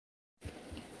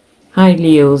Hi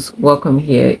Leos, welcome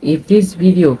here. If this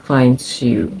video finds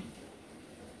you,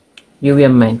 you were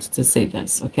meant to see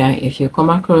this, okay? If you come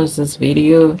across this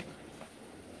video,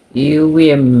 you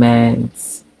were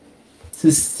meant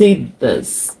to see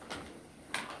this.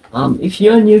 If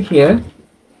you're new here,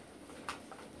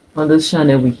 on this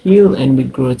channel we heal and we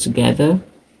grow together.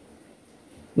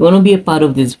 You want to be a part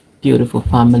of this beautiful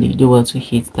family, do well to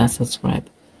hit that subscribe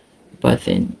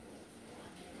button.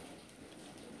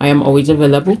 I am always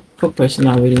available for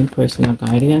personal reading, personal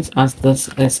guidance, as this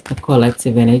is a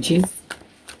collective energies.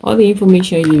 All the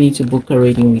information you need to book a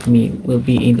reading with me will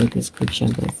be in the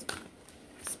description box.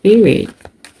 Spirit,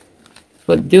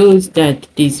 for those that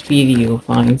this video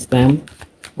finds them,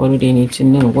 what do they need to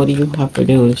know? What do you have for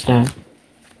those that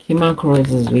came across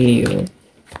this video?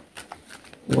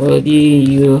 What do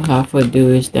you have for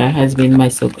those that has been my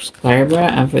subscriber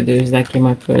and for those that came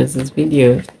across this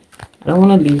video? I don't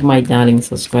want to leave my darling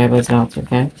subscribers out,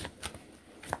 okay?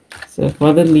 So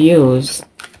for the Leos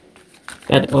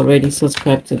that already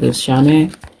subscribed to this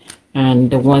channel and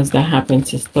the ones that happen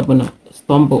to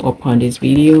stumble upon this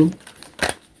video,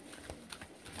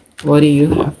 what do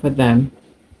you have for them?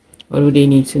 What do they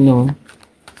need to know?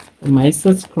 For my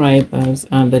subscribers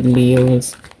and the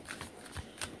Leos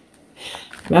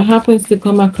that happens to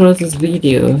come across this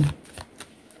video,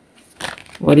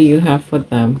 what do you have for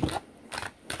them?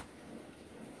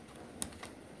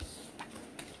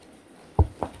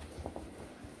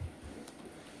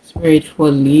 Spirit, for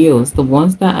Leos, the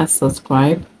ones that are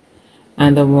subscribed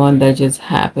and the one that just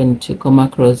happened to come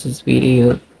across this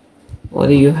video, what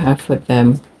do you have for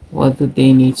them? What do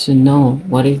they need to know?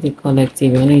 What is the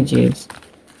collective energies?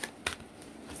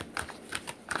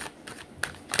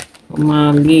 For my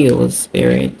Leo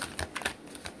spirit,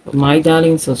 for my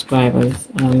darling subscribers,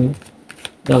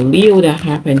 the Leo that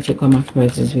happened to come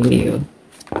across this video,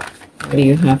 what do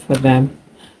you have for them?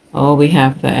 Oh, we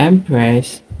have the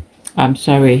Empress. I'm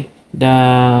sorry,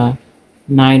 the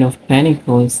Nine of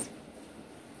Pentacles.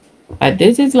 But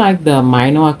this is like the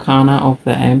minor arcana of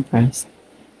the Empress.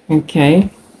 Okay,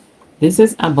 this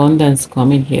is abundance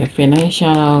coming here,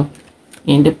 financial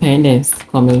independence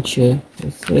coming true.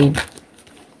 You see,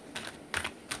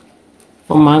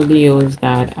 for my Leos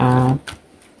that are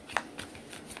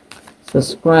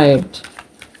subscribed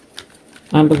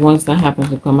and the ones that happen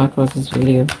to come across this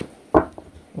video,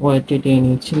 what do they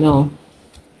need to know?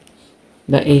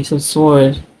 The Ace of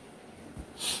Swords,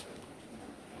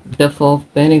 the Four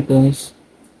of Pentacles,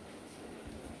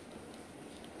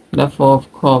 the Four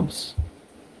of Cups,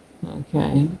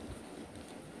 okay,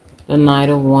 the Knight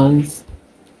of Wands,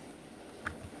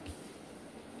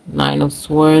 Nine of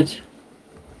Swords,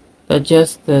 the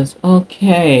Justice,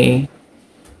 okay,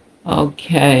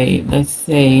 let's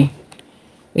see,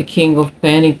 the King of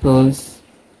Pentacles,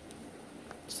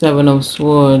 Seven of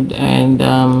Swords,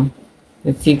 and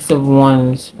the Six of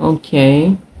Wands,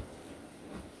 okay.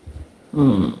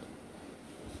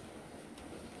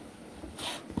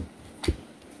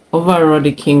 Overall,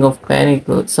 the King of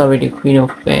Pentacles, sorry, the Queen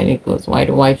of Pentacles. Why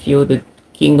do I feel the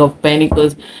King of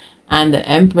Pentacles and the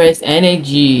Empress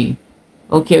energy?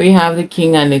 Okay, we have the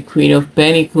King and the Queen of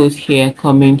Pentacles here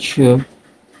coming through.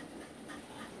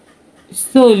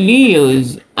 So,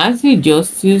 Leos, I see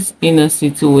justice in a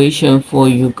situation for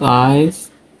you guys.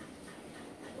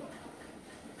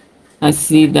 I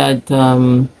see that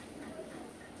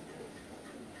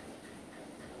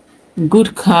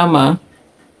good karma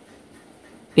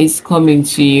is coming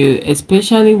to you,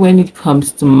 especially when it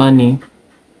comes to money.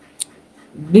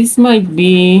 This might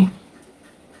be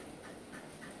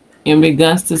in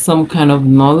regards to some kind of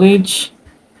knowledge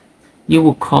you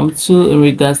will come to in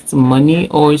regards to money,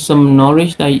 or some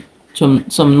knowledge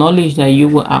that you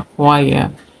will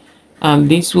acquire,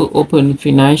 and this will open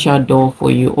financial door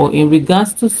for you, or in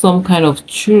regards to some kind of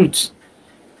truth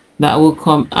that will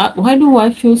come. Why do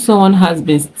I feel someone has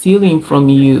been stealing from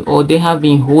you, or they have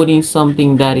been holding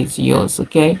something that is yours?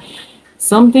 Okay,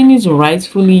 something is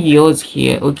rightfully yours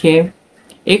here. Okay,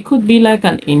 it could be like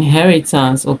an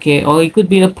inheritance, okay, or it could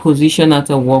be a position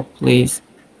at a workplace,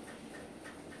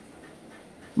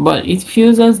 but it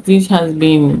feels as this has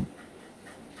been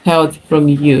held from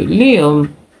you, Leo.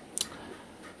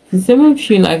 Some of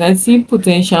you, like, I see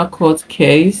potential court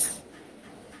case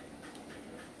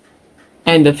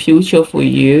and the future for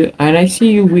you, and I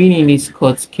see you winning this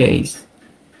court case.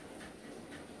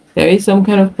 There is some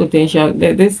kind of potential,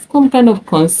 there's some kind of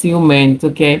concealment,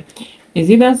 okay? Is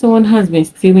it that someone has been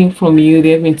stealing from you?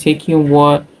 They've been taking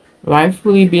what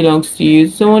rightfully belongs to you.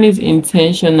 Someone is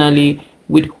intentionally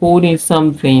withholding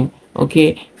something,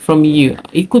 okay, from you.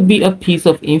 It could be a piece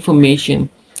of information.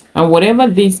 And whatever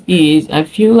this is, I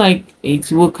feel like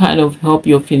it will kind of help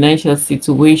your financial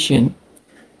situation.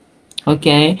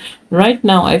 Okay, right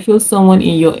now I feel someone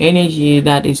in your energy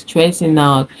that is stressing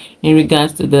out in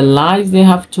regards to the lies they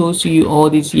have told to you all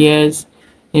these years,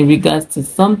 in regards to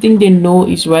something they know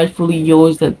is rightfully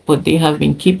yours, that but they have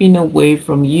been keeping away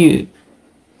from you.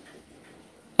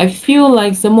 I feel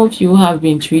like some of you have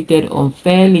been treated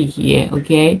unfairly here.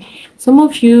 Okay, some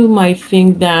of you might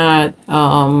think that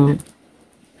some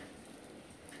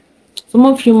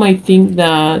of you might think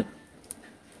that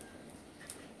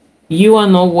you are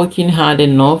not working hard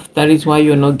enough, that is why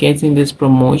you're not getting this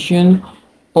promotion,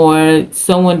 or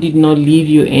someone did not leave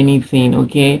you anything.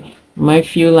 Okay, you might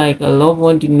feel like a loved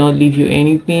one did not leave you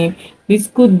anything. This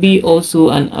could be also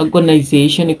an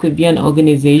organization. It could be an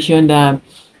organization that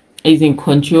is in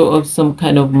control of some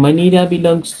kind of money that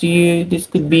belongs to you. This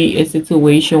could be a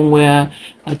situation where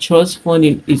a trust fund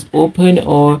is open,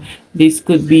 or this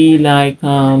could be like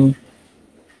a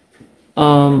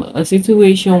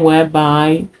situation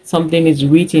whereby something is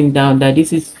written down that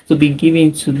this is to be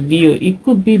given to Leo. It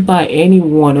could be by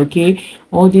anyone. Okay,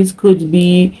 or this could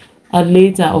be a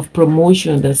letter of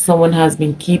promotion that someone has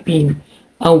been keeping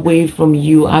away from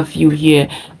you. I feel here,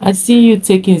 I see you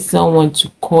taking someone to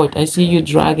court. I see you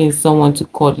dragging someone to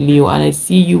court, Leo, and I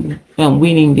see you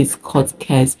winning this court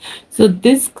case. So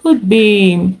this could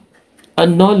be a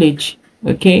knowledge,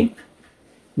 okay,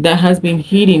 that has been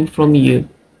hidden from you.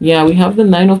 Yeah, we have the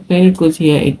Nine of Pentacles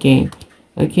here again.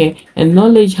 Okay, and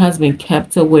knowledge has been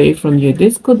kept away from you.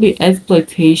 This could be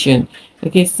exploitation.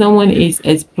 Okay, someone is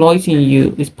exploiting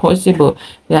you. It's possible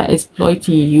they are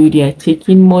exploiting you. They are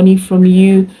taking money from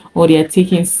you, or they are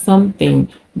taking something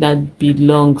that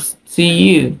belongs to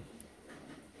you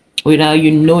without you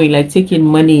knowing, like taking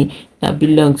money that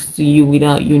belongs to you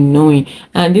without you knowing.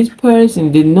 And this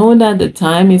person, they know that the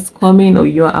time is coming, or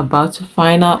you're about to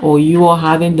find out, or you are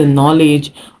having the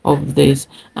knowledge of this,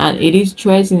 and it is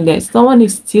stressing that someone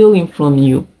is stealing from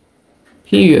you.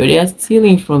 Period. They are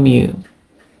stealing from you.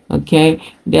 Okay,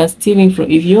 they are stealing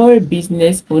from, if you're a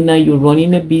business owner, you're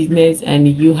running a business and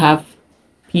you have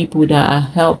people that are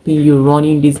helping you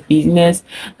running this business,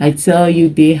 I tell you,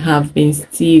 they have been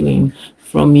stealing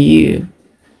from you.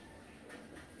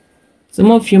 Some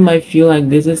of you might feel like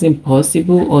this is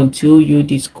impossible until you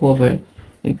discover.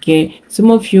 Okay,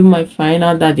 some of you might find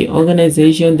out that the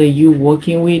organization that you're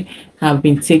working with have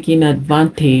been taking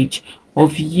advantage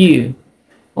of you,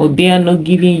 or they are not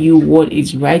giving you what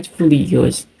is rightfully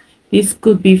yours. This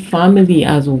could be family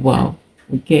as well.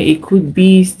 Okay, it could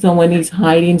be someone is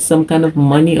hiding some kind of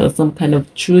money or some kind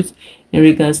of truth in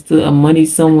regards to a money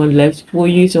someone left for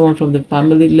you, someone from the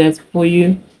family left for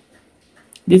you.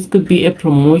 This could be a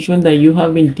promotion that you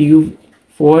have been due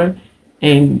for,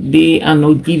 and they are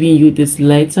not giving you this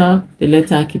letter. The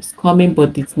letter keeps coming,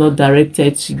 but it's not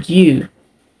directed to you.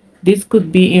 This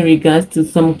could be in regards to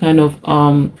some kind of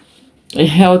a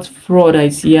health fraud I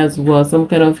see as well, some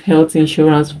kind of health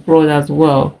insurance fraud as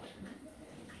well.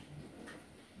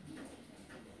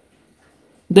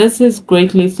 This is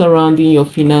greatly surrounding your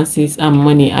finances and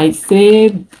money. I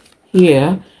say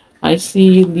here, I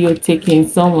see you, Leo, taking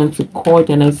someone to court,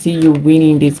 and I see you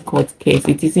winning this court case.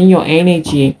 It is in your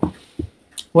energy.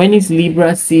 When is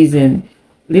Libra season?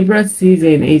 Libra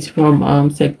season is from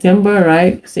September,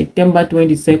 right? September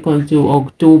 22nd to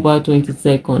October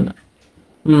 22nd.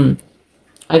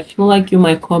 I feel like you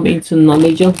might come into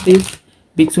knowledge of this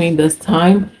between this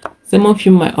time. Some of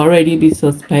you might already be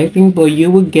suspecting, but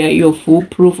you will get your full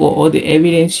proof or all the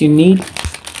evidence you need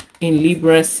in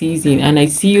Libra season. And I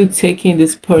see you taking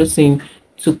this person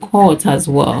to court as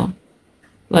well.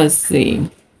 Let's see.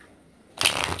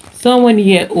 Someone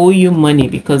here owe you money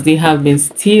because they have been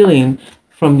stealing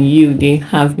from you. They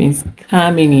have been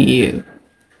scamming you.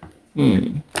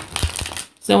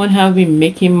 Someone have been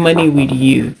making money with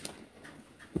you,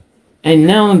 and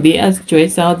now they are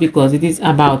stressed out because it is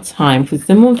about time. For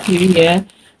some of you here,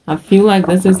 I feel like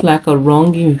this is like a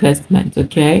wrong investment.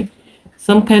 Okay,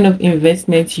 some kind of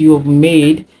investment you have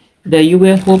made that you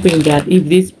were hoping that if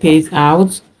this pays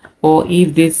out, or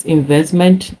if this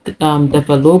investment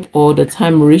develop, or the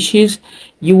time reaches,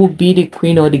 you will be the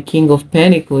queen or the king of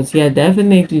pentacles. Yeah,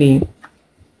 definitely.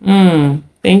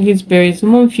 Thank you, Spirit.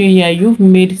 Some of you, yeah, you've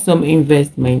made some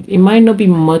investment. It might not be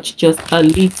much, just a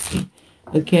little,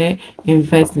 okay,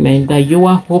 investment that you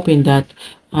are hoping that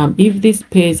if this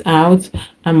pays out,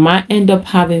 I might end up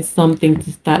having something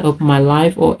to start up my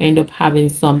life, or end up having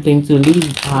something to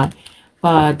live by.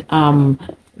 But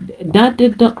that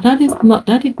did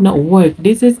not work.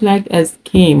 This is like a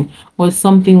scheme, or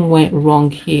something went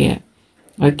wrong here.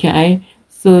 Okay,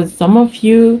 so some of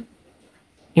you,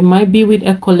 It might be with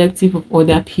a collective of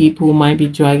other people, might be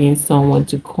dragging someone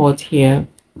to court here.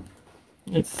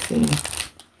 Let's see.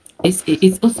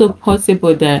 It's also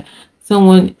possible that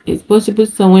someone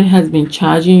has been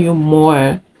charging you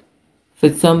more for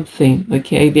something.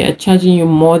 Okay, they are charging you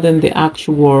more than the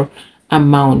actual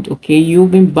amount. Okay,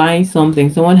 you've been buying something,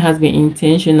 someone has been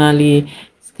intentionally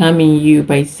scamming you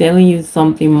by selling you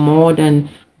something more than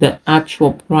the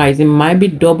actual price. It might be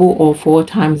double or four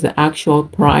times the actual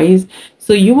price.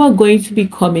 So you are going to be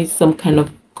coming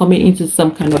into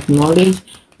some kind of knowledge,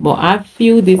 but I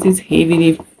feel this is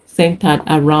heavily centered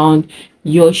around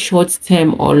your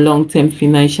short-term or long-term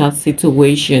financial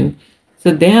situation.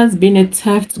 So there has been a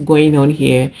theft going on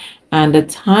here, and the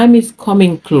time is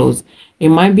coming close. It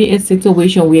might be a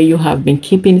situation where you have been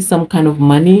keeping some kind of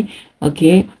money.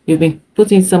 Okay, you've been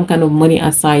putting some kind of money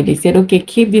aside. They said, okay,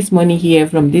 keep this money here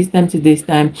from this time to this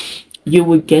time, you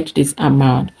will get this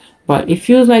amount. But it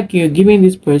feels like you're giving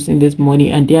this person this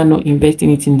money and they are not investing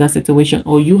it in that situation,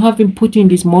 or you have been putting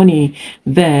this money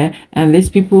there and these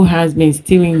people has been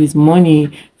stealing this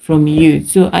money from you.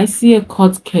 So I see a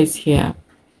court case here.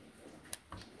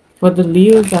 For the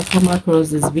Leos that come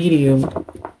across this video,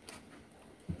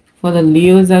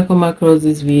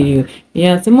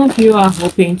 yeah, some of you are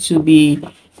hoping to be,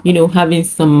 having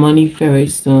some money very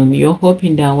soon. You're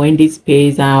hoping that when this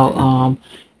pays out,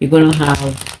 you're gonna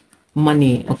have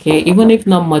money. Okay, even if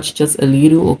not much, just a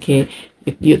little. Okay,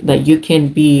 that you can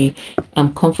be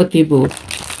comfortable.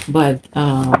 But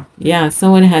yeah,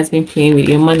 someone has been playing with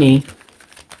your money.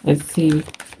 Let's see.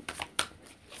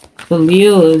 The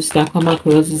Leos that come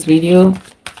across this video,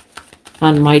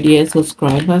 and my dear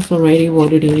subscribers already,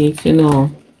 what do they need to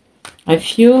know? I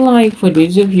feel like for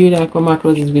those of you that come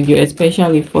across this video,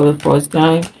 especially for the first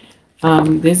time,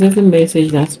 this is a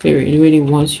message that spirit really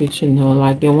wants you to know.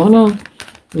 Like they want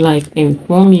to like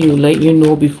inform you, let you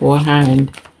know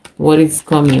beforehand what is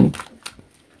coming.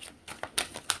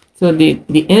 So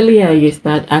the earlier you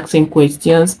start asking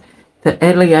questions, the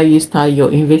earlier you start your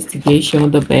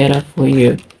investigation, the better for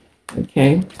you.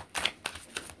 Okay,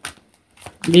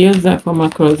 Leos that come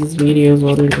across these videos,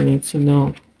 what do you need to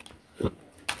know?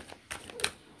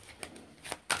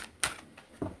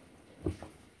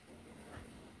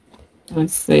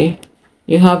 Let's see.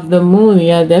 You have the moon.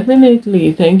 Yeah,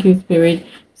 definitely. Thank you, spirit.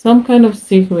 Some kind of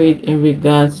secret in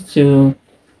regards to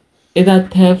either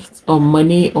theft or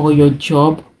money or your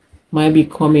job might be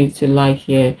coming to light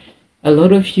here. A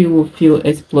lot of you will feel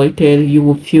exploited. You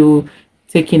will feel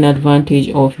taken advantage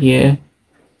of here.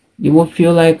 You will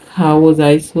feel like, how was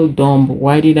I so dumb?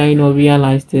 Why did I not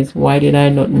realize this? Why did I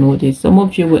not know this? Some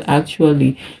of you will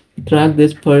actually drag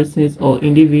these persons or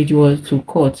individuals to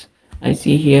court. I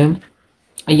see here.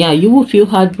 Yeah, you will feel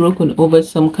heartbroken over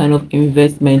some kind of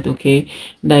investment, okay,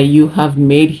 that you have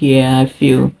made here. I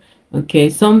feel, okay,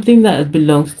 something that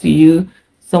belongs to you,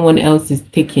 someone else is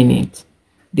taking it.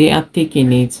 They are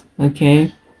taking it,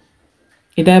 okay,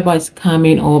 either by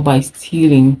scamming or by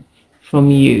stealing from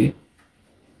you,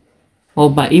 or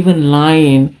by even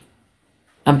lying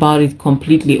about it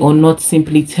completely, or not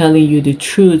simply telling you the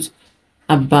truth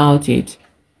about it.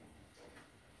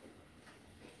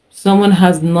 Someone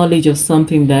has knowledge of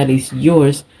something that is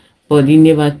yours, but they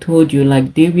never told you,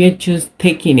 like they were just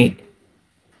taking it.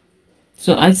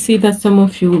 So I see that some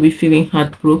of you will be feeling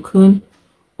heartbroken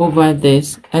over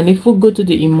this. And if we go to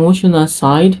the emotional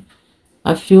side,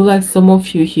 I feel like some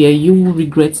of you here, you will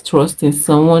regret trusting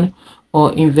someone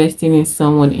or investing in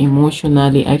someone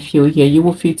emotionally. I feel here you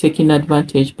will feel taken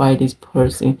advantage by this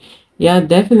person. Yeah,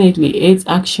 definitely. It's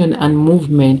action and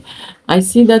movement. I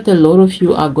see that a lot of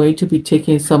you are going to be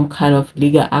taking some kind of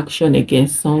legal action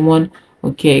against someone.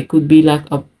 Okay, it could be like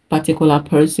a particular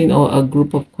person or a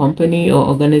group of company or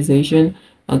organization.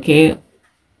 Okay,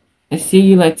 I see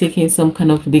you like taking some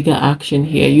kind of legal action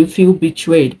here. You feel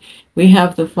betrayed. We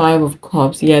have the Five of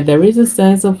Cups. Yeah, there is a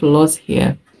sense of loss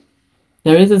here.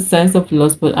 There is a sense of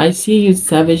loss, but I see you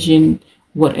salvaging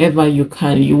whatever you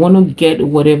can. You want to get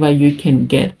whatever you can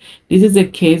get. This is a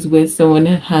case where someone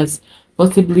has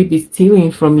possibly been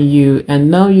stealing from you,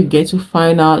 and now you get to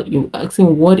find out, you're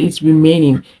asking what is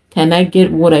remaining. Can I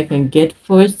get what I can get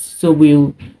first, so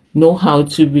we'll know how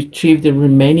to retrieve the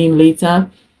remaining later?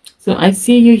 So I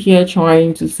see you here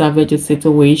trying to salvage a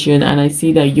situation, and I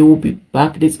see that you will be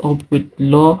back this up with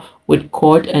law, with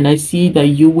court, and I see that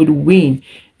you would win.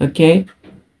 Okay,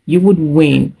 you would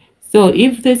win. So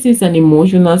if this is an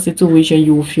emotional situation,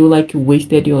 you will feel like you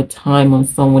wasted your time on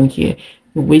someone here.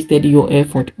 You wasted your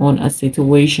effort on a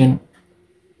situation.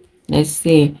 Let's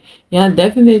see. Yeah,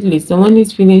 definitely. Someone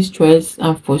is feeling stressed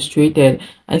and frustrated.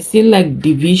 I see like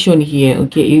division here.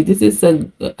 Okay, if this is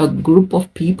a group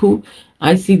of people,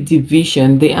 I see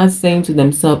division. They are saying to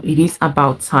themselves, it is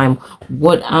about time.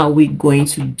 What are we going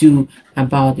to do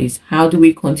about this? How do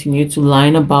we continue to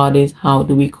line about this? How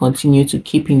do we continue to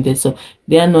keep in this? So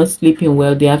they are not sleeping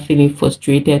well. They are feeling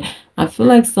frustrated. I feel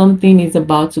like something is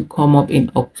about to come up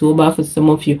in October for some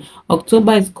of you.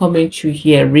 October is coming through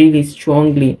here really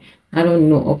strongly. I don't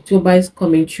know. October is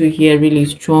coming through here really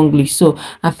strongly. So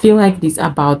I feel like it's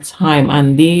about time,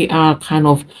 and they are kind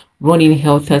of running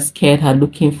helter skelter,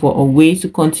 looking for a way to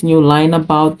continue lying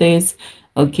about this.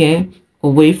 Okay. A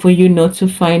way for you not to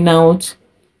find out.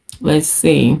 Let's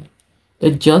see.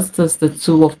 The Justice, the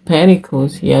Two of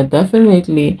Pentacles. Yeah,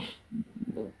 definitely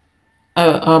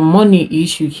a money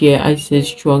issue here. I say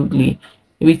strongly.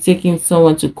 Maybe taking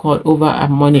someone to court over a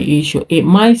money issue. It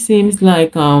might seems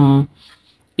like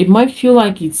it might feel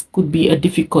like it could be a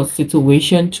difficult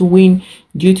situation to win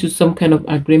due to some kind of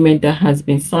agreement that has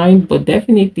been signed, but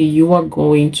definitely you are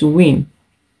going to win.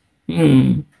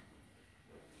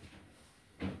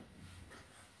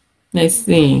 Let's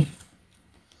see.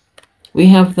 We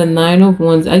have the Nine of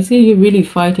Wands. I see you really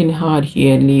fighting hard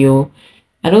here, Leo.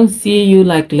 I don't see you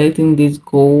like letting this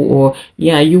go, or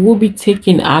yeah, you will be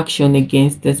taking action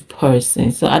against this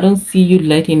person. So I don't see you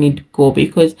letting it go,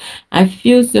 because I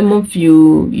feel some of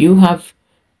you have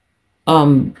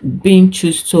being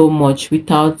through so much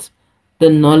without the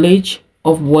knowledge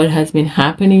of what has been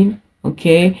happening.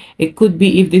 Okay, it could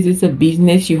be if this is a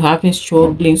business, you have been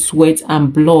struggling sweat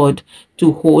and blood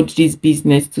to hold this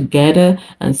business together,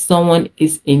 and someone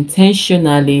is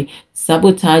intentionally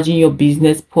sabotaging your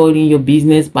business, spoiling your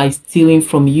business by stealing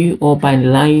from you or by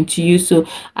lying to you. So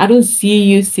I don't see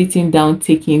you sitting down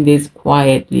taking this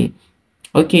quietly.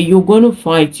 Okay, you're going to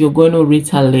fight, you're going to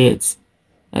retaliate.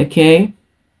 Okay,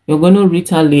 you're going to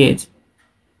retaliate.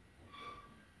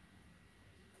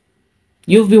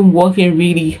 You've been working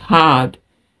really hard.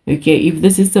 Okay, if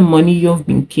this is the money you've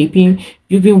been keeping,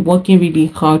 you've been working really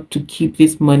hard to keep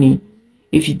this money.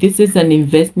 If this is an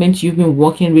investment, you've been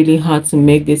working really hard to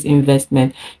make this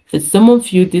investment. For some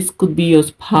of you, this could be your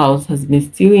spouse has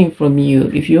been stealing from you.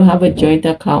 If you have a joint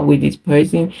account with this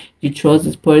person, you trust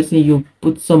this person, you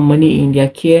put some money in their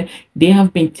care, they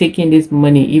have been taking this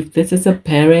money. If this is a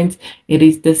parent, it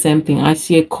is the same thing. I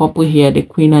see a couple here, the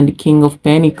Queen and the King of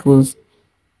Pentacles.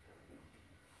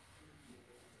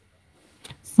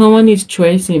 Someone is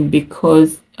stressing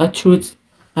because a truth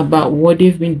about what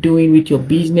they've been doing with your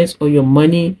business or your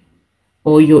money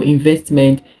or your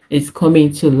investment is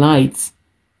coming to light.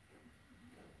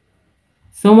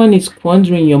 Someone is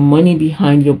squandering your money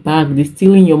behind your back. They're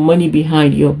stealing your money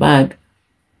behind your back.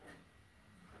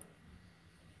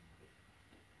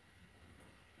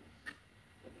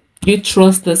 You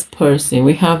trust this person.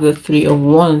 We have the Three of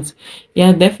Wands.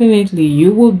 Yeah, definitely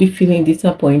you will be feeling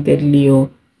disappointed,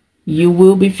 Leo. You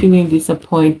will be feeling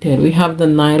disappointed. We have the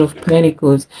Knight of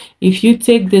Pentacles. If you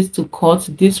take this to court,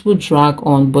 this will drag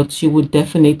on, but you will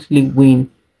definitely win.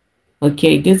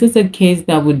 Okay, this is a case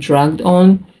that will drag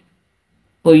on,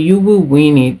 but you will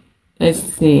win it. Let's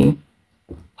see.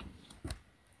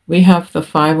 We have the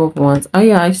Five of Wands. Oh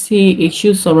yeah, I see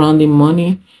issues surrounding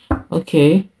money.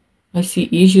 Okay, I see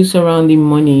issues surrounding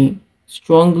money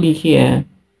strongly here.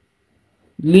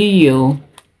 Leo,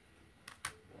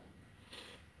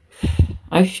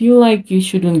 I feel like you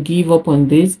shouldn't give up on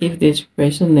this if this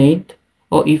resonate,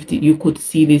 or if you could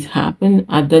see this happen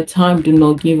at that time. Do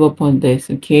not give up on this.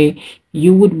 Okay,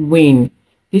 you would win.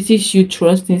 This is you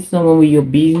trusting someone with your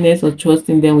business or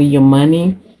trusting them with your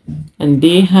money, and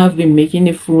they have been making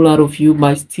a fool out of you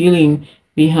by stealing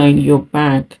behind your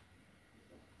back.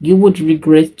 You would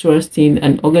regret trusting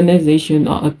an organization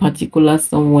or a particular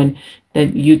someone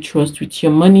that you trust with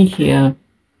your money here.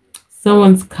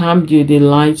 Someone scammed you, they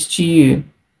lied to you.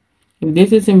 If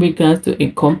this is in regards to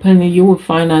a company, you will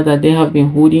find out that they have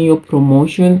been holding your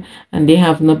promotion and they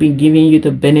have not been giving you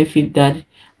the benefit that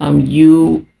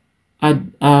you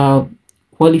are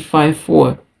qualified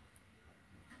for.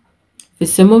 For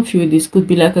some of you, this could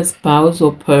be like a spouse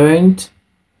or parent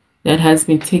that has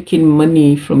been taking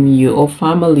money from you, or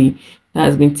family that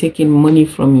has been taking money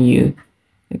from you.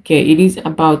 Okay, it is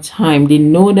about time. They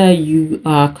know that you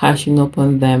are cashing up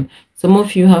on them. Some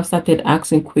of you have started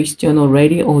asking questions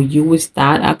already, or you will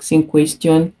start asking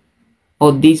questions,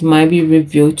 or this might be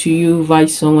revealed to you by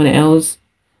someone else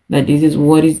that this is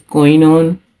what is going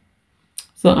on.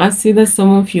 So I see that some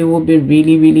of you will be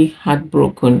really, really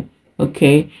heartbroken.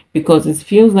 Okay, because it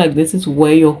feels like this is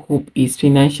where your hope is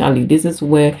financially. This is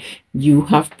where you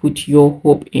have put your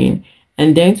hope in,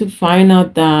 and then to find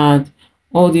out that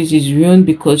All this is ruined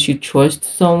because you trust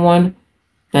someone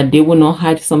that they will not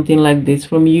hide something like this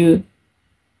from you.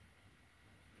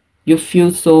 You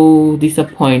feel so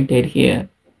disappointed here.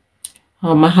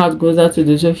 My heart goes out to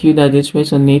those of you that this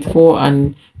resonate for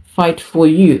and fight for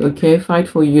you. Okay, fight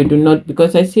for you. Do not,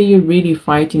 because I see you really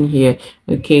fighting here.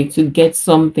 Okay, to get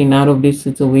something out of this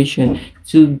situation,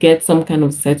 to get some kind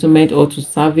of settlement or to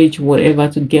salvage whatever,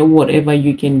 to get whatever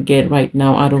you can get right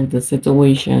now out of the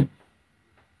situation.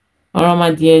 All right,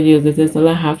 my dear dears, this is all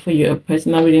I have for you. A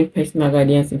personal reading, personal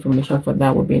guidance information for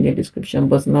that will be in the description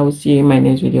box. And I will see you in my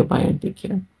next video. Bye and take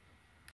care.